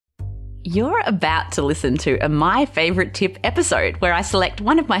You're about to listen to a My Favourite Tip episode where I select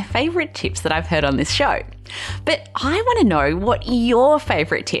one of my favourite tips that I've heard on this show. But I want to know what your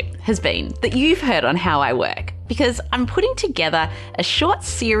favourite tip has been that you've heard on How I Work, because I'm putting together a short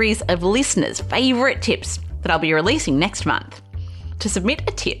series of listeners' favourite tips that I'll be releasing next month. To submit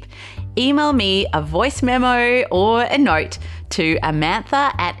a tip, email me a voice memo or a note to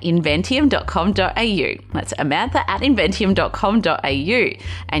amantha@inventium.com.au. That's amantha@inventium.com.au,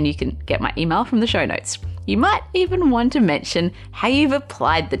 and you can get my email from the show notes. You might even want to mention how you've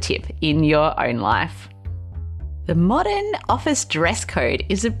applied the tip in your own life. The modern office dress code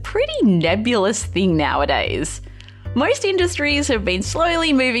is a pretty nebulous thing nowadays. Most industries have been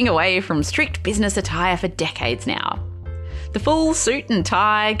slowly moving away from strict business attire for decades now. The full suit and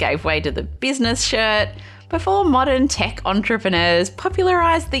tie gave way to the business shirt before modern tech entrepreneurs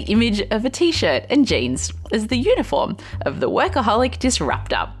popularised the image of a t-shirt and jeans as the uniform of the workaholic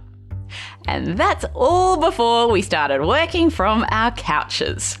disruptor. And that's all before we started working from our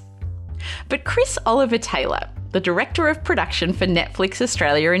couches. But Chris Oliver Taylor, the Director of Production for Netflix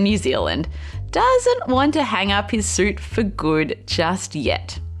Australia and New Zealand, doesn't want to hang up his suit for good just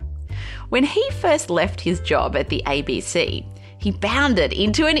yet. When he first left his job at the ABC, he bounded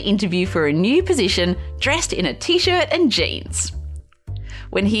into an interview for a new position dressed in a t-shirt and jeans.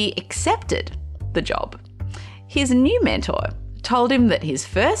 When he accepted the job, his new mentor told him that his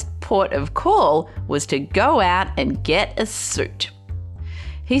first port of call was to go out and get a suit.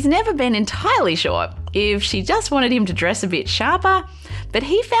 He's never been entirely sure if she just wanted him to dress a bit sharper, but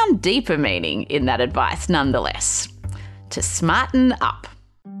he found deeper meaning in that advice nonetheless: to smarten up.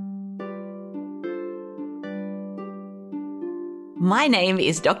 My name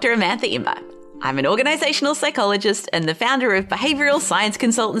is Dr. Amantha Imber. I'm an organisational psychologist and the founder of behavioural science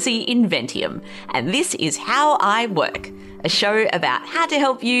consultancy Inventium, and this is How I Work, a show about how to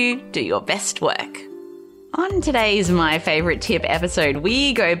help you do your best work. On today's My Favourite Tip episode,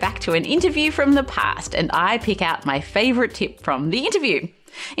 we go back to an interview from the past and I pick out my favourite tip from the interview.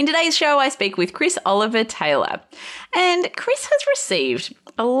 In today's show, I speak with Chris Oliver Taylor, and Chris has received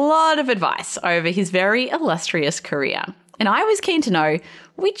a lot of advice over his very illustrious career. And I was keen to know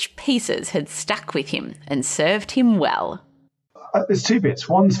which pieces had stuck with him and served him well. There's two bits.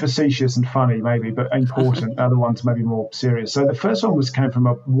 One's facetious and funny, maybe, but important. The other one's maybe more serious. So the first one came from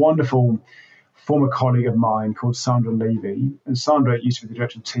a wonderful former colleague of mine called Sandra Levy. And Sandra used to be the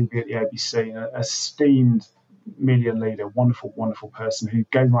director of TV at the ABC, an esteemed media leader, wonderful, wonderful person who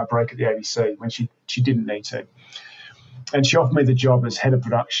gave my break at the ABC when she didn't need to. And she offered me the job as head of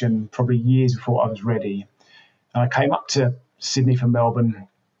production probably years before I was ready. And I came up to Sydney from Melbourne,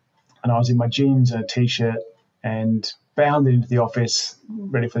 and I was in my jeans and a t-shirt and bounded into the office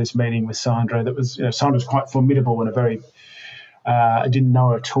ready for this meeting with Sandra. Sandra was quite formidable and I didn't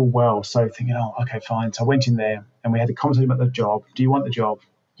know her at all well. So thinking, oh, okay, fine. So I went in there and we had a conversation about the job. Do you want the job?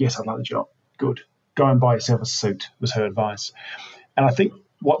 Yes, I'd like the job. Good. Go and buy yourself a suit, was her advice. And I think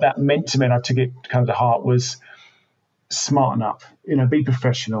what that meant to me, and I took it kind of to heart, was smarten up. Be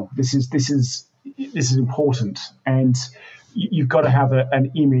professional. This is important, and you've got to have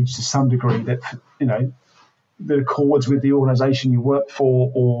an image to some degree that that accords with the organisation you work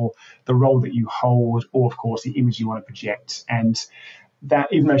for, or the role that you hold, or of course the image you want to project. And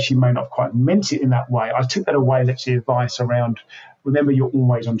that, even though she may not have quite meant it in that way, I took that away. That's the advice around: remember, you're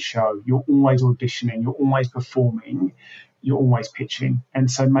always on show, you're always auditioning, you're always performing, you're always pitching,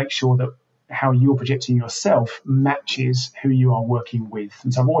 and so make sure that how you're projecting yourself matches who you are working with.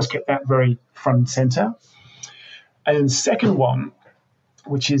 And so I've always kept that very front and centre. And then the second one,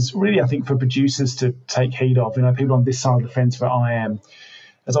 which is really, I think, for producers to take heed of, people on this side of the fence where I am,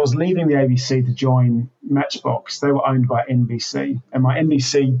 as I was leaving the ABC to join Matchbox, they were owned by NBC. And my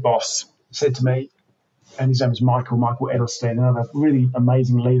NBC boss said to me, and his name is Michael Edelstein, another really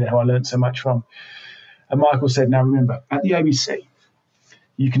amazing leader who I learned so much from. And Michael said, now remember, at the ABC,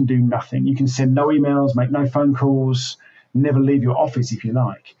 you can do nothing. You can send no emails, make no phone calls, never leave your office if you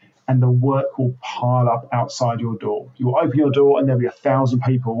like, and the work will pile up outside your door. You will open your door and there'll be 1,000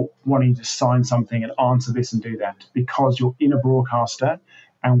 people wanting to sign something and answer this and do that, because you're in a broadcaster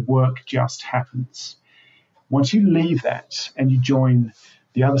and work just happens. Once you leave that and you join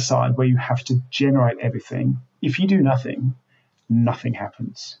the other side where you have to generate everything, if you do nothing, nothing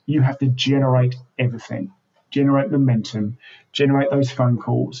happens. You have to generate everything. Generate momentum, generate those phone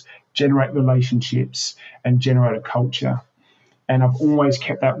calls, generate relationships, and generate a culture. And I've always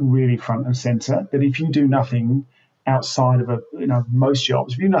kept that really front and center, that if you do nothing outside of most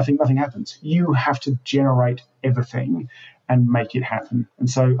jobs, if you do nothing, nothing happens. You have to generate everything and make it happen. And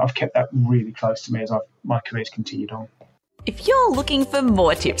so I've kept that really close to me as my career's continued on. If you're looking for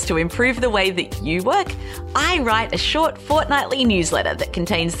more tips to improve the way that you work, I write a short fortnightly newsletter that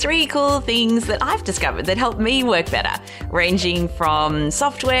contains 3 cool things that I've discovered that help me work better, ranging from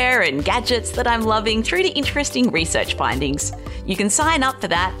software and gadgets that I'm loving through to interesting research findings. You can sign up for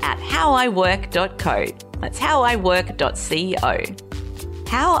that at howiwork.co. That's howiwork.co.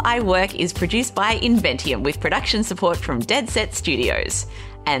 How I Work is produced by Inventium with production support from Dead Set Studios.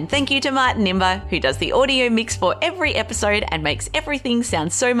 And thank you to Martin Imber, who does the audio mix for every episode and makes everything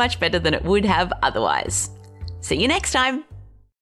sound so much better than it would have otherwise. See you next time.